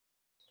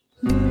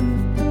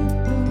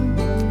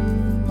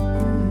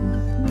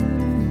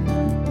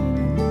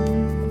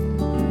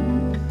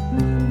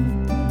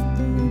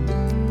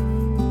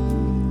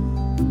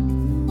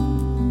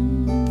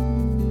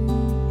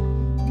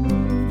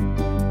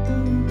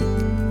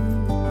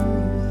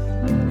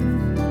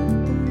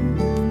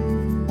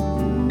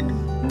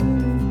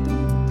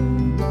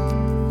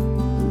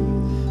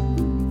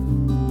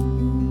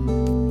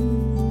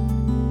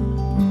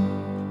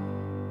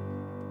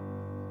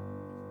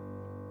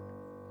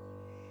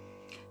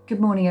Good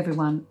morning,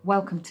 everyone.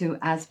 Welcome to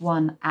As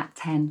One at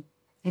 10.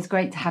 It's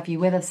great to have you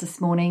with us this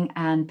morning,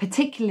 and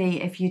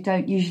particularly if you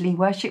don't usually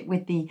worship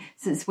with the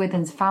St.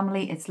 Swithin's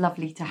family, it's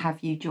lovely to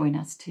have you join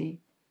us too.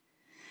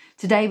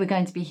 Today we're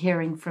going to be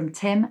hearing from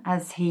Tim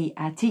as he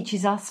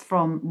teaches us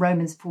from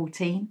Romans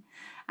 14,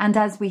 and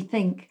as we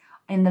think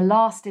in the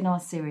last in our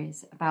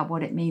series about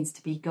what it means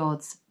to be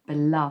God's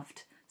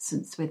beloved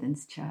St.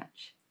 Swithin's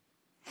Church.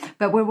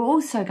 But we're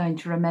also going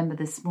to remember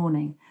this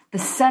morning the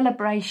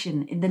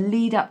celebration in the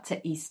lead up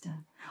to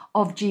Easter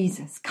of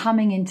Jesus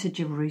coming into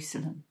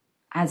Jerusalem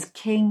as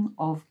King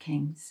of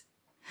Kings.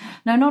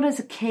 No, not as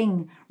a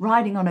king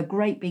riding on a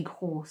great big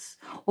horse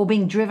or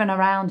being driven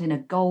around in a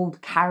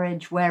gold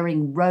carriage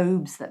wearing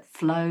robes that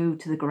flow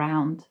to the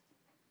ground.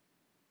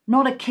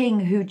 Not a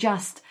king who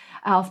just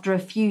after a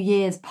few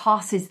years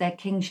passes their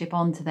kingship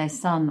on to their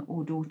son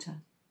or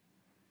daughter.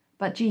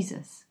 But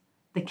Jesus,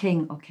 the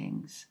King of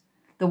Kings,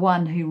 the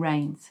one who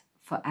reigns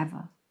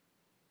forever.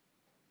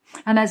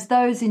 And as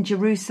those in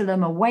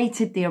Jerusalem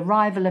awaited the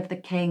arrival of the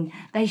king,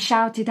 they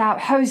shouted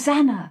out,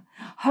 "Hosanna!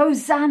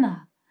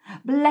 Hosanna!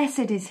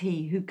 Blessed is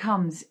he who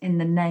comes in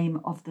the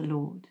name of the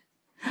Lord.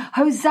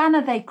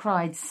 Hosanna," they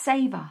cried,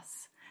 save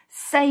us,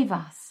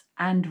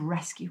 and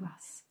rescue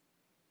us."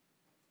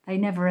 They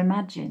never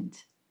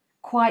imagined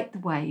quite the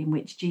way in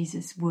which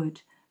Jesus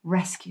would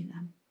rescue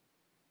them.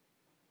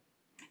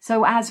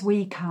 So as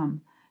we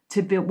come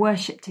to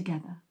worship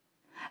together,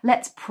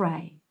 let's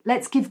pray.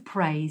 Let's give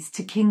praise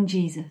to King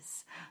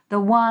Jesus,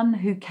 the one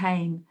who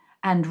came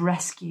and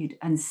rescued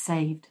and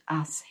saved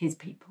us, his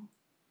people.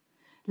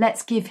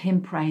 Let's give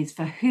him praise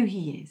for who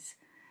he is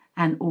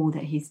and all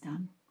that he's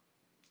done.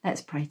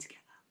 Let's pray together.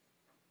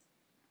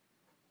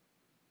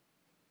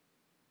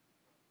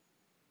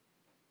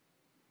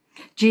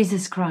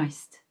 Jesus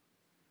Christ,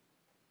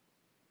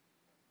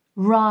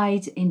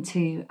 ride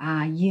into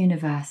our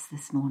universe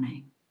this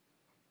morning.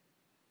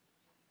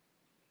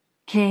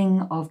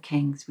 King of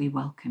Kings, we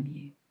welcome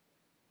you.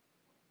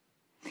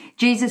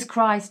 Jesus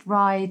Christ,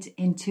 ride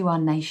into our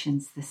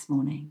nations this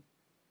morning.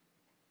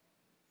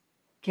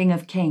 King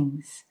of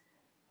Kings,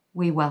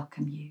 we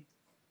welcome you.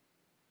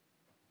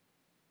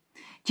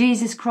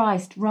 Jesus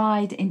Christ,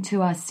 ride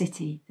into our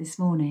city this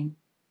morning.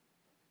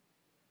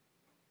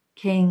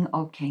 King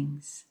of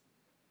Kings,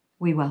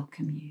 we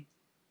welcome you.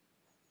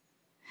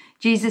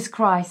 Jesus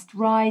Christ,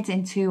 ride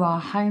into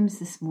our homes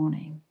this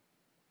morning.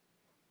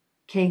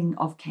 King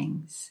of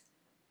Kings,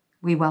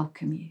 we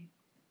welcome you.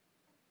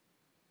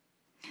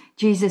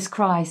 Jesus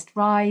Christ,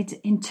 ride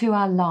into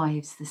our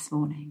lives this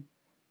morning.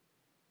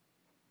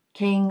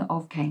 King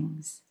of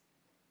Kings,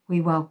 we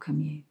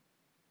welcome you.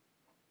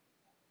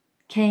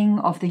 King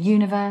of the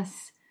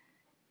universe,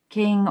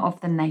 King of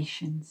the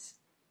nations,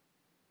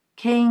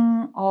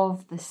 King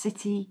of the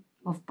city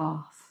of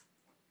Bath,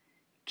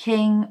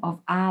 King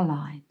of our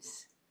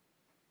lives,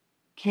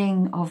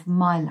 King of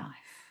my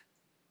life,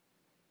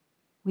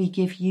 we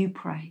give you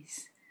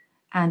praise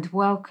and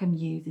welcome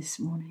you this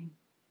morning.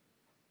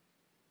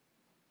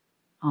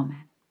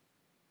 Amen.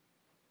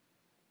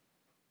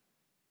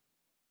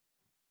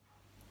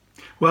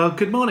 Well,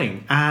 good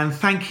morning, and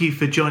thank you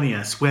for joining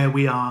us where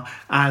we are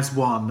as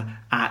one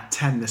at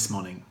 10 this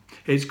morning.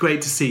 It's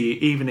great to see you,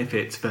 even if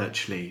it's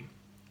virtually.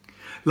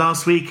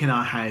 Last week in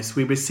our house,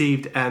 we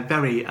received a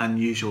very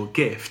unusual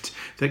gift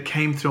that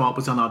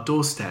was on our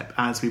doorstep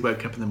as we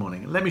woke up in the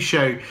morning. Let me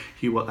show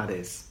you what that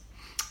is.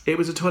 It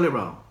was a toilet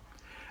roll.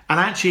 And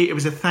actually, it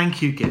was a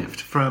thank you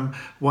gift from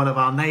one of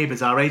our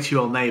neighbours, our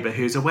 80-year-old neighbour,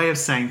 who's a way of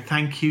saying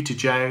thank you to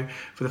Jo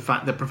for the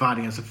fact that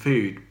providing us with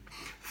food.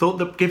 Thought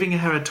that giving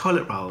her a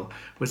toilet roll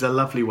was a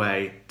lovely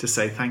way to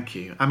say thank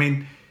you. I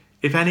mean,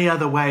 if any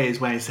other way is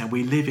way of saying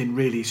we live in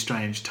really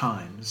strange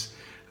times,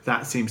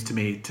 that seems to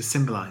me to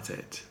symbolise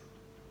it.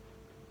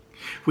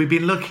 We've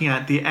been looking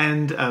at the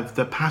end of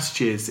the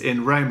passages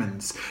in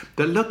Romans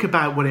that look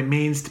about what it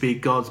means to be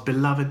God's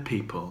beloved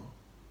people.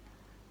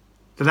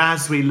 That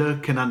as we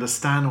look and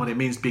understand what it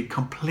means to be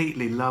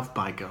completely loved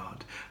by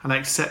God and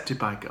accepted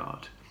by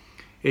God,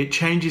 it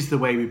changes the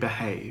way we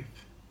behave.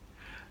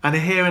 And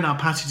here in our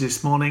passage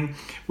this morning,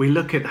 we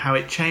look at how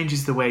it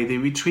changes the way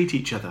that we treat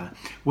each other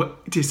when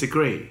we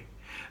disagree,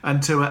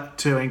 and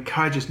to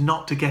encourage us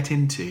not to get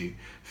into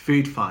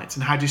food fights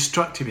and how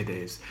destructive it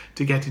is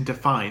to get into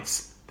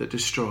fights that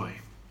destroy.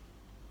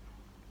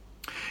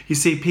 You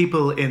see,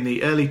 people in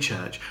the early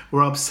church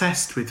were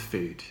obsessed with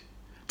food.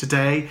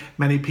 Today,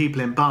 many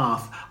people in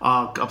Bath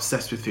are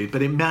obsessed with food,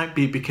 but it might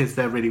be because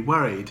they're really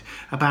worried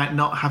about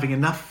not having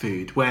enough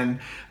food when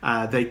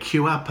they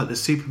queue up at the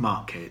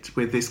supermarket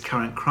with this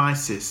current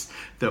crisis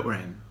that we're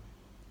in.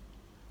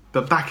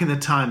 But back in the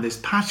time this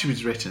passage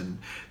was written,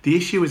 the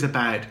issue was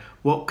about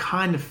what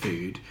kind of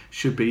food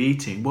should be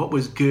eating, what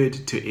was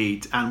good to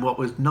eat and what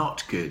was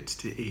not good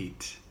to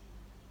eat.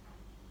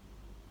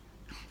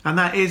 And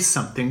that is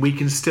something we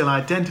can still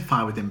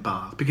identify with in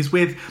Bath, because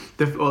with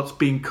what's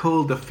been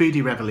called the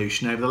foodie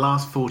revolution over the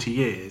last 40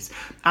 years,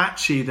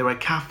 actually there are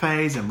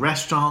cafes and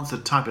restaurants, a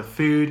type of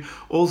food,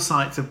 all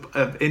sorts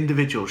of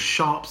individual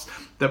shops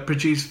that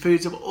produce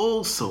foods of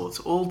all sorts,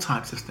 all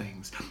types of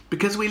things,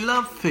 because we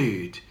love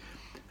food.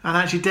 And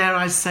actually, dare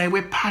I say,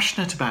 we're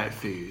passionate about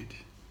food.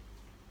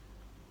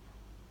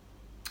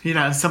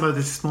 And some of us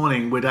this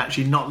morning would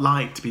actually not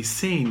like to be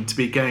seen to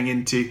be going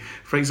into,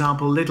 for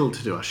example, Lidl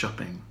to do our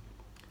shopping.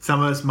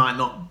 Some of us might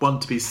not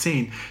want to be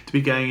seen to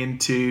be going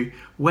into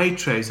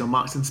Waitrose or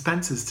Marks and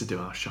Spencer's to do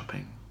our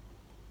shopping.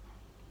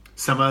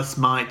 Some of us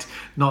might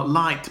not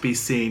like to be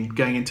seen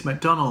going into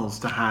McDonald's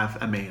to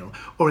have a meal,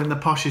 or in the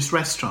poshest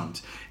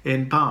restaurant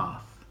in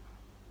Bath.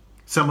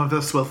 Some of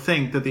us will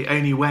think that the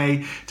only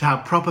way to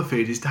have proper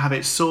food is to have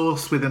it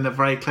sourced within a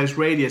very close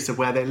radius of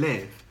where they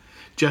live,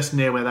 just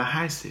near where their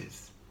house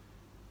is.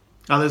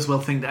 Others will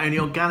think that only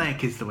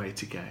organic is the way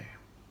to go.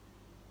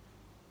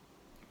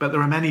 But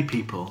there are many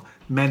people,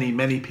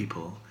 many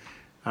people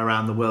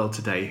around the world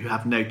today who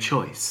have no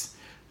choice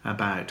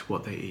about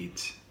what they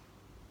eat.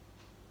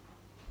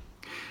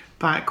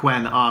 Back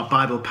when our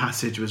Bible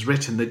passage was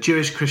written, the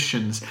Jewish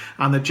Christians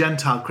and the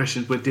Gentile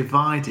Christians were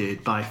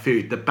divided by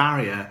food. The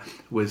barrier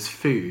was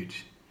food,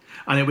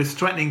 and it was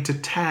threatening to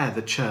tear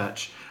the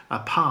church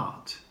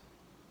apart.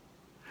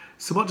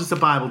 So what does the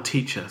Bible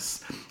teach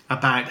us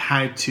about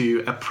how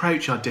to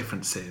approach our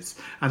differences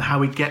and how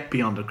we get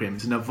beyond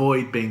agreements and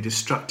avoid being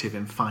destructive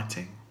in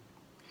fighting?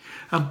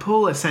 And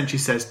Paul essentially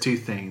says two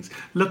things.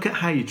 Look at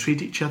how you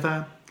treat each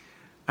other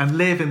and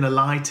live in the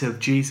light of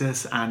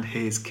Jesus and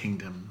his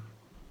kingdom.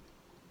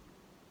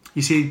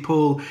 You see,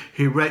 Paul,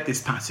 who wrote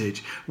this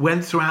passage,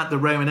 went throughout the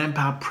Roman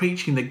Empire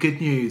preaching the good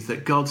news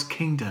that God's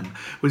kingdom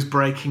was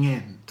breaking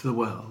into the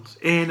world,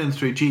 in and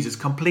through Jesus,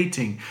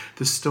 completing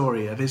the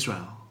story of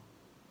Israel.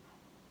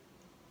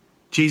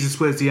 Jesus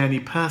was the only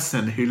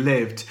person who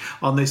lived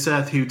on this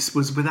earth who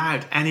was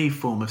without any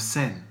form of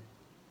sin.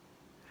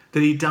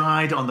 That he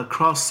died on the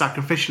cross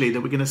sacrificially,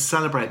 that we're going to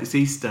celebrate this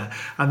Easter,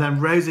 and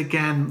then rose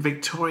again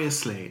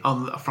victoriously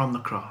from the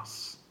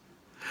cross.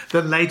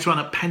 Then later on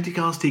at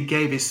Pentecost, he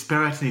gave his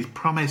Spirit and he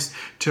promised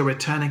to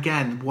return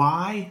again.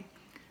 Why?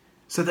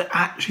 So that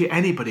actually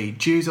anybody,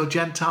 Jews or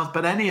Gentiles,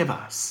 but any of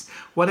us,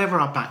 whatever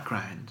our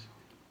background,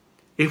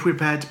 if we're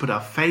prepared to put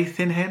our faith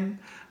in him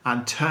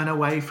and turn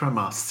away from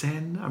our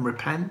sin and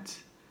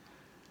repent,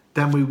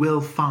 then we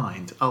will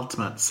find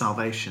ultimate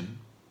salvation.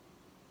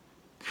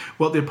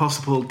 What the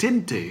Apostle Paul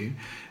didn't do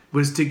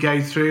was to go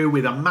through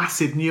with a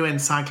massive new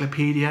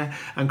encyclopedia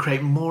and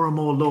create more and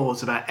more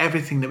laws about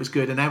everything that was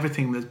good and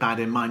everything that was bad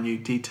in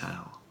minute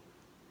detail.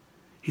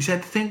 He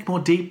said, think more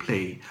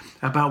deeply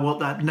about what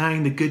that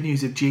knowing the good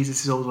news of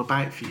Jesus is all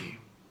about for you,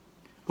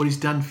 what he's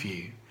done for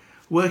you.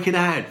 Work it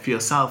out for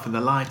yourself in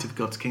the light of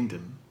God's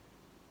kingdom.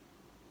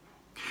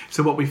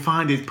 So what we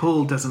find is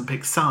Paul doesn't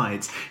pick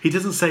sides. He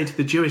doesn't say to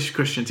the Jewish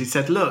Christians, he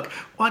said, look,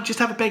 why just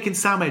have a bacon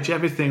sandwich,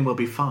 everything will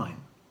be fine.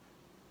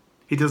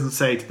 He doesn't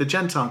say to the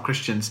Gentile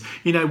Christians,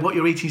 what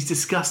you're eating is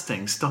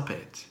disgusting, stop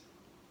it.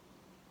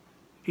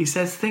 He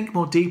says, think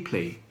more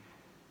deeply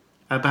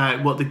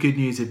about what the good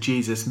news of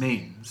Jesus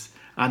means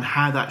and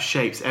how that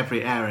shapes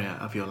every area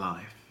of your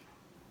life.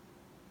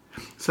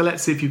 So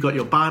let's see if you've got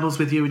your Bibles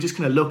with you. We're just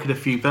going to look at a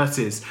few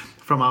verses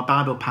from our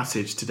Bible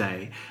passage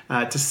today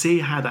to see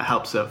how that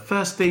helps us.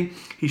 Firstly,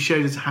 he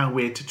shows us how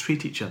we're to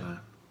treat each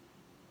other.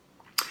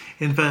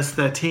 In verse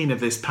 13 of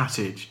this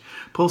passage,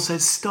 Paul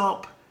says,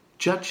 stop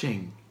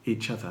judging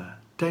each other.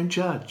 Don't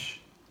judge.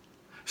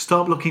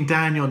 Stop looking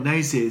down your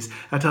noses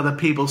at other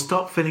people.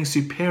 Stop feeling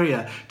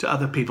superior to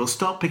other people.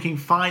 Stop picking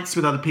fights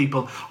with other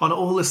people on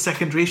all the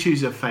secondary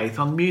issues of faith,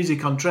 on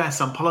music, on dress,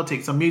 on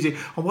politics, on music,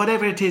 on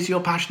whatever it is you're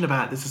passionate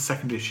about. This is a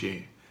second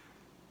issue.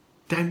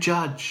 Don't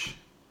judge.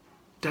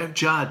 Don't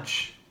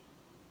judge.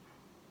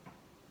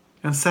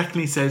 And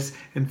secondly, he says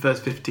in verse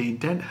 15,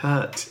 don't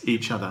hurt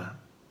each other.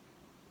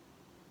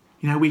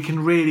 We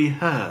can really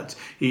hurt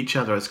each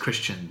other as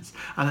Christians.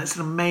 And it's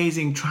an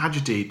amazing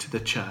tragedy to the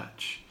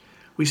church.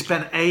 We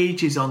spend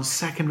ages on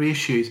secondary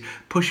issues,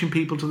 pushing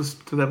people to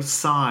the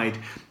side,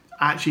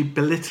 actually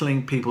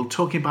belittling people,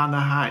 talking behind their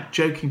back,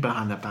 joking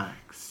behind their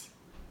backs,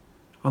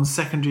 on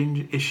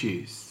secondary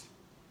issues.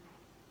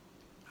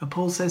 And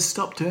Paul says,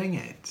 stop doing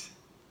it.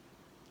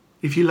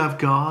 If you love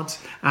God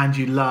and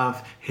you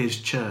love his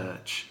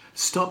church,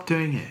 stop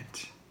doing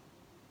it.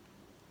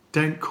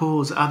 Don't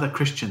cause other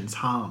Christians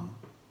harm.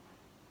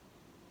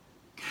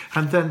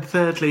 And then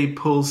thirdly,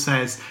 Paul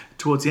says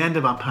towards the end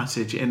of our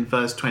passage in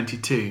verse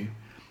 22,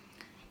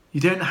 you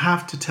don't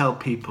have to tell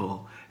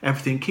people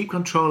everything. Keep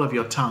control of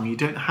your tongue. You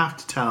don't have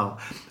to tell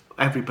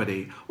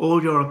everybody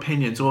all your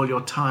opinions, all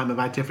your time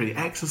about everything.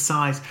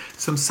 Exercise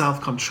some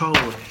self-control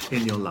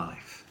in your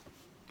life.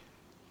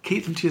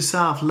 Keep them to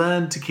yourself.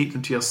 Learn to keep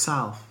them to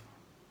yourself.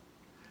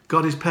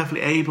 God is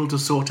perfectly able to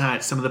sort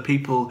out some of the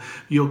people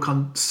you're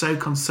so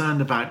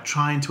concerned about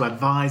trying to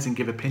advise and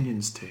give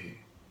opinions to.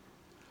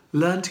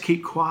 Learn to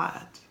keep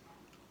quiet.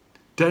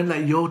 Don't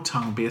let your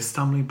tongue be a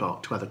stumbling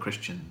block to other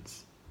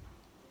Christians.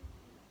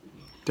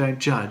 Don't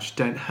judge,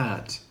 don't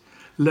hurt.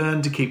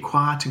 Learn to keep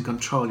quiet and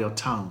control your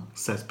tongue,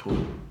 says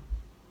Paul.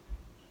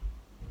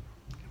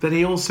 Then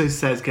he also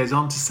goes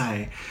on to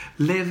say,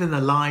 live in the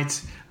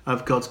light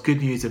of God's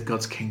good news of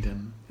God's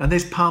kingdom. And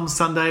this Palm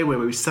Sunday, where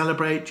we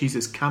celebrate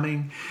Jesus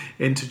coming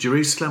into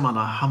Jerusalem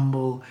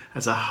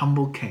as a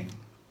humble king,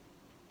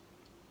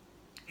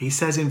 he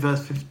says in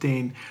verse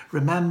 15,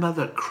 remember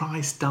that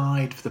Christ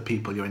died for the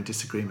people you're in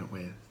disagreement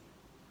with.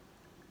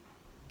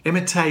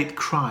 Imitate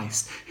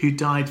Christ, who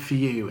died for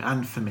you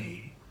and for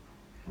me.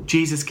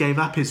 Jesus gave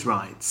up his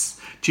rights.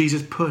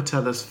 Jesus put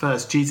others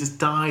first. Jesus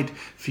died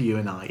for you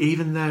and I,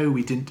 even though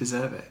we didn't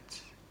deserve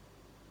it.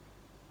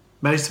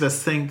 Most of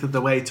us think that the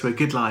way to a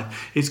good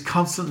life is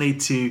constantly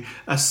to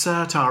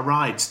assert our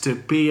rights, to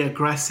be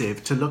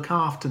aggressive, to look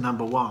after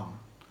number one.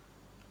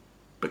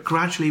 But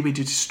gradually we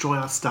do destroy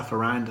our stuff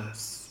around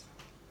us.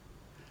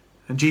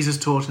 And Jesus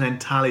taught an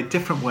entirely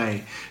different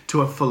way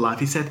to a full life.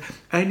 He said,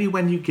 only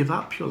when you give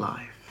up your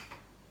life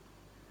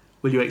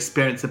will you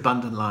experience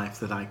abundant life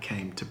that I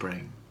came to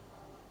bring.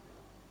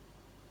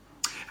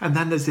 And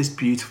then there's this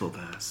beautiful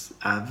verse,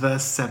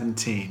 verse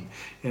 17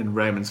 in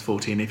Romans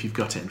 14, if you've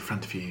got it in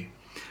front of you,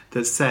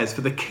 that says,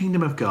 for the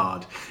kingdom of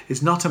God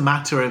is not a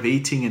matter of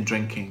eating and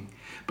drinking,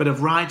 but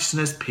of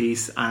righteousness,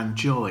 peace, and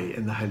joy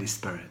in the Holy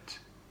Spirit.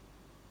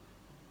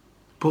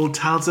 Paul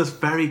tells us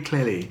very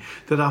clearly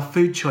that our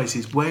food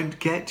choices won't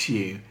get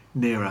you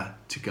nearer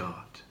to God.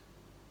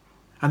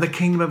 And the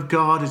kingdom of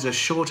God is a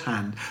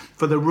shorthand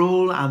for the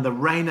rule and the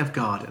reign of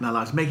God in our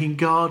lives, making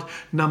God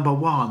number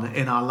one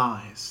in our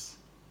lives.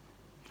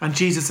 And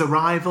Jesus'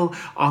 arrival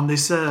on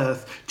this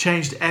earth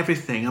changed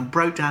everything and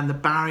broke down the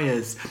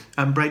barriers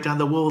and broke down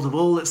the walls of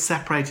all that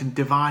separated and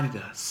divided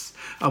us,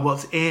 of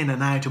what's in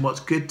and out and what's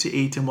good to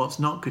eat and what's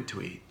not good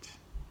to eat.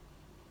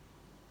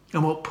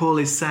 And what Paul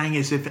is saying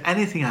is, if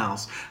anything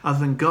else other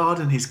than God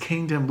and his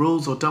kingdom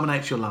rules or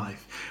dominates your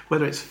life,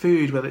 whether it's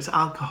food, whether it's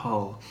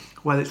alcohol,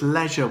 whether it's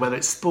leisure, whether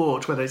it's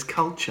sport, whether it's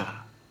culture,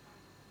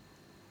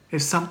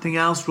 if something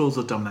else rules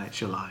or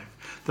dominates your life,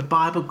 the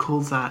Bible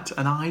calls that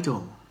an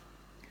idol.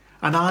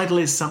 An idol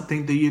is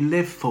something that you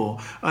live for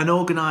and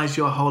organise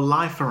your whole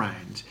life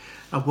around.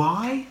 And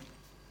why?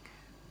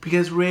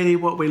 Because really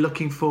what we're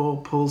looking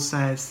for, Paul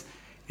says,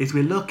 is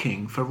we're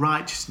looking for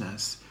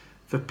righteousness,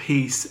 for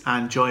peace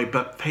and joy,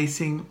 but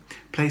placing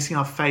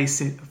our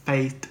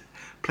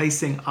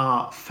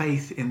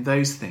faith in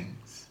those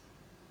things.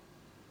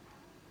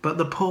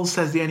 But Paul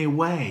says the only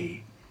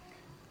way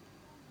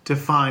to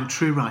find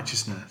true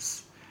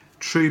righteousness,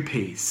 true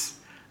peace,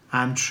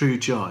 and true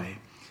joy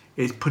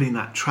is putting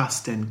that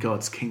trust in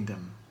God's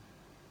kingdom.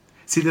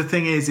 See, the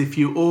thing is, if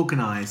you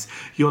organise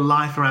your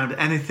life around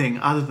anything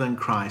other than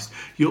Christ,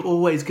 you're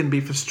always going to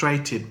be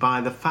frustrated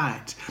by the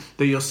fact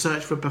that your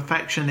search for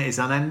perfection is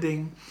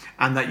unending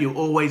and that you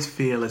always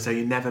feel as though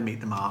you never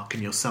meet the mark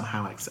and you're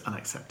somehow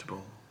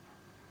unacceptable.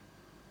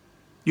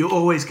 You're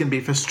always going to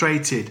be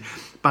frustrated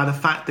by the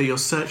fact that your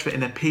search for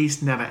inner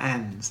peace never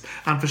ends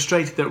and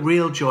frustrated that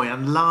real joy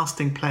and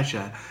lasting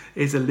pleasure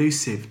is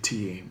elusive to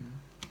you.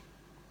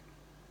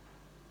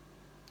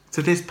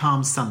 So this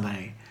Palm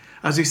Sunday,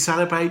 as we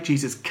celebrate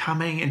Jesus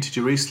coming into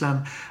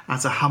Jerusalem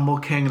as a humble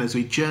king and as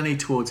we journey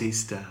towards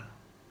Easter,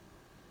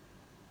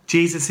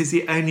 Jesus is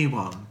the only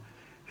one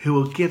who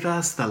will give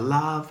us the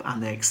love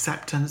and the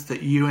acceptance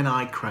that you and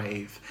I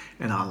crave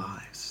in our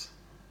lives.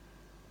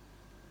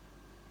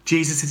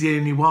 Jesus is the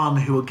only one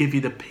who will give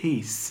you the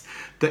peace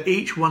that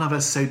each one of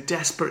us so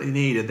desperately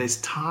need at this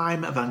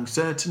time of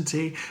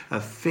uncertainty,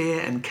 of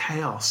fear and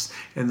chaos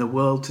in the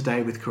world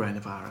today with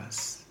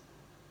coronavirus.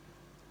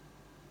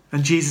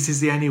 And Jesus is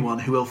the only one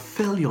who will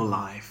fill your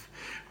life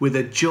with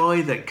a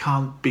joy that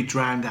can't be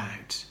drowned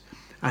out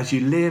as you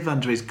live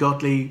under his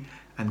godly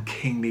and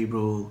kingly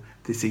rule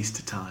this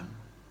Easter time.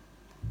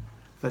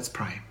 Let's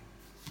pray.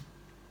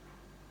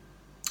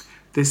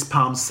 This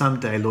Palm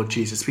Sunday, Lord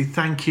Jesus, we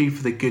thank you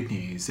for the good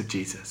news of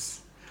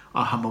Jesus,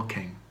 our humble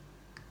King.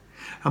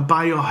 And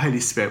by your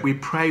Holy Spirit, we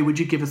pray, would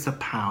you give us the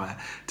power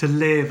to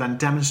live and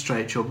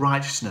demonstrate your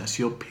righteousness,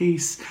 your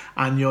peace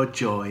and your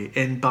joy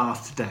in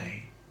Bath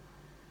today.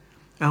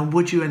 And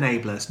would you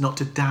enable us not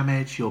to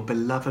damage your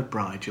beloved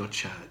bride, your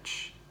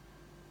church?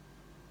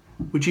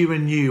 Would you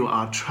renew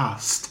our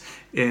trust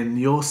in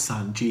your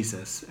Son,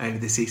 Jesus, over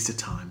this Easter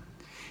time?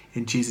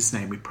 In Jesus'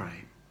 name we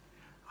pray.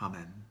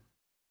 Amen.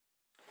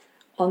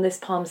 On this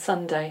Palm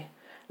Sunday,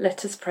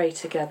 let us pray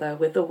together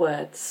with the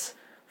words,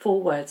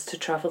 4 words to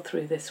travel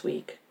through this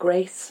week: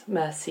 grace,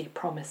 mercy,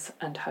 promise,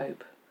 and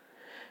hope.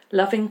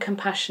 Loving,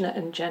 compassionate,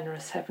 and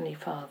generous Heavenly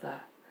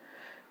Father,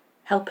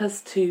 help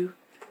us to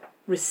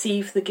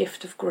receive the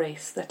gift of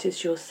grace that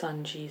is your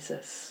Son,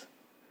 Jesus,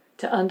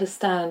 to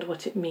understand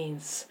what it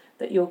means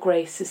that your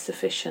grace is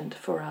sufficient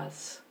for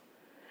us.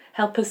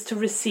 Help us to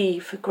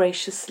receive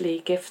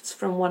graciously gifts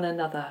from one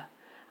another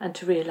and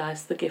to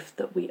realise the gift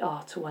that we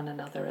are to one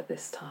another at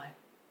this time.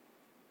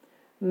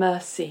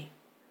 Mercy.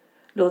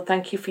 Lord,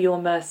 thank you for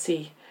your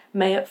mercy.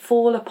 May it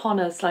fall upon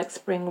us like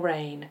spring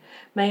rain.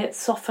 May it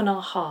soften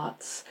our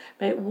hearts.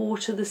 May it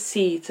water the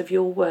seeds of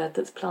your word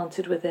that's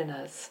planted within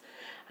us.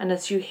 And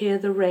as you hear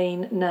the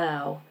rain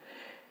now,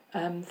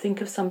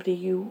 think of somebody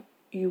you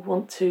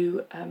want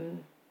to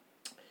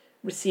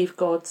receive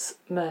God's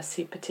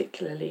mercy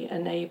particularly, a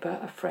neighbour,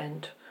 a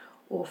friend,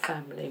 or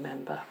family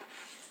member.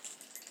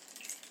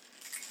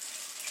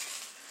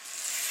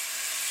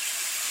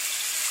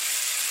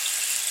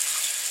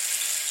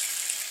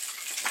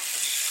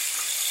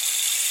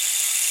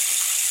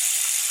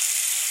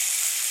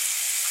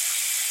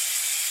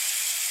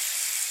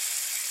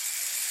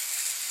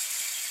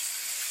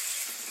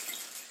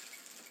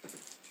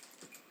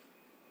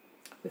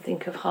 We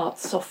think of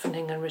hearts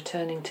softening and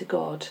returning to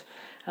God,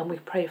 and we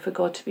pray for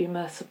God to be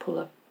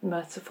merciful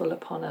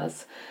upon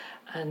us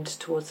and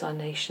towards our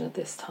nation at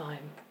this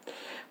time.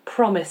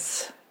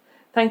 Promise.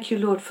 Thank you,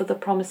 Lord, for the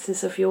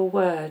promises of your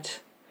word.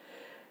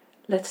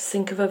 Let us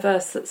think of a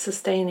verse that's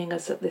sustaining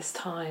us at this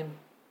time,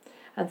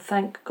 and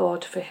thank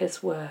God for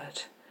his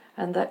word,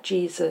 and that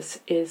Jesus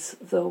is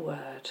the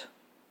word.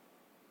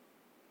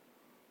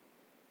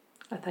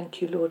 I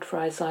thank you, Lord, for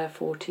Isaiah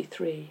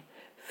 43.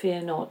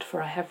 Fear not,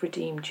 for I have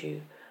redeemed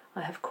you.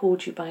 I have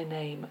called you by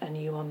name,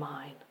 and you are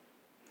mine.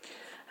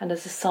 And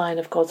as a sign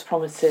of God's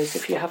promises,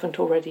 if you haven't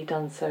already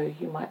done so,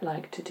 you might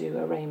like to do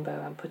a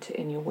rainbow and put it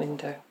in your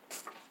window.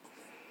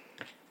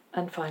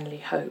 And finally,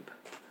 hope.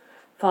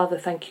 Father,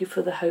 thank you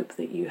for the hope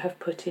that you have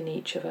put in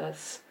each of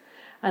us.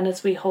 And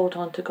as we hold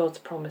on to God's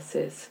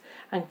promises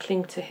and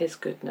cling to his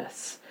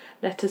goodness,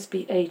 let us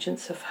be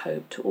agents of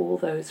hope to all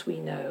those we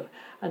know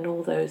and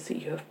all those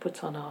that you have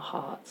put on our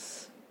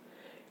hearts.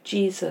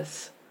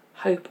 Jesus,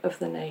 hope of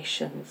the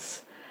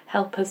nations,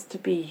 help us to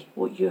be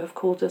what you have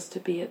called us to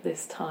be at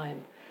this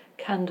time,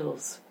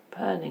 candles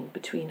burning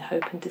between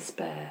hope and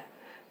despair.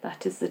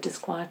 That is the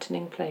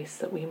disquieting place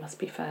that we must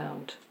be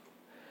found.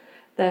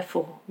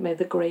 Therefore, may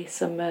the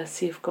grace and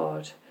mercy of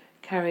God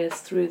carry us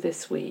through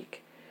this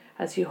week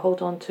as you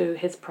hold on to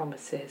his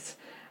promises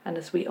and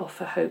as we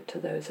offer hope to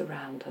those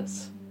around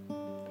us.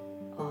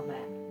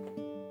 Amen.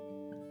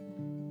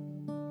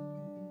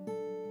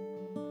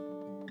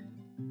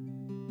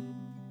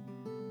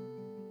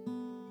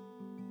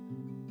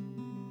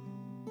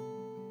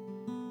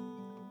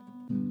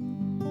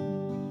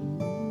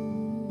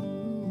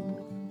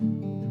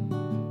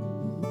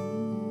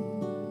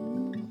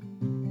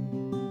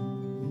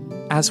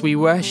 As we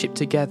worship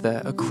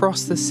together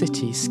across the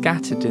city,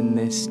 scattered in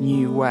this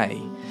new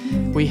way,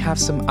 we have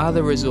some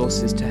other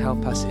resources to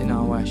help us in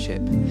our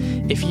worship.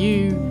 If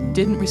you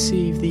didn't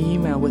receive the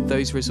email with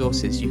those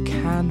resources, you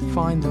can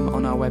find them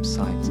on our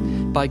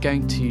website by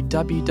going to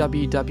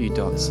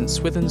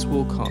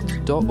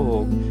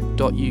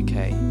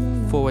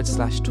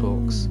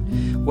www.stswithenswalcott.org.uk/talks,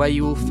 where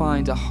you will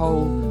find a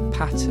whole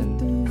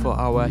pattern for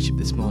our worship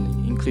this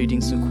morning,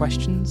 including some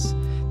questions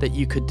that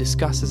you could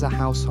discuss as a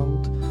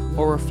household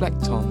or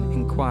reflect on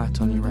in quiet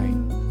on your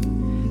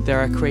own. There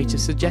are creative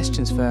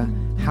suggestions for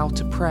how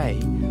to pray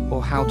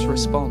or how to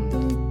respond.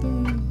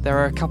 There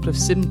are a couple of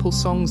simple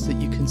songs that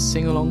you can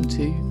sing along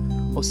to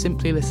or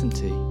simply listen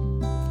to.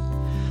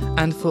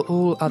 And for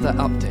all other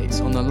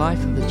updates on the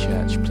life of the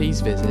church,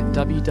 please visit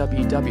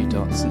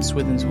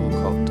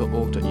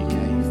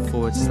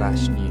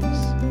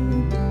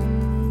www.stswithenswalcott.org.uk/news.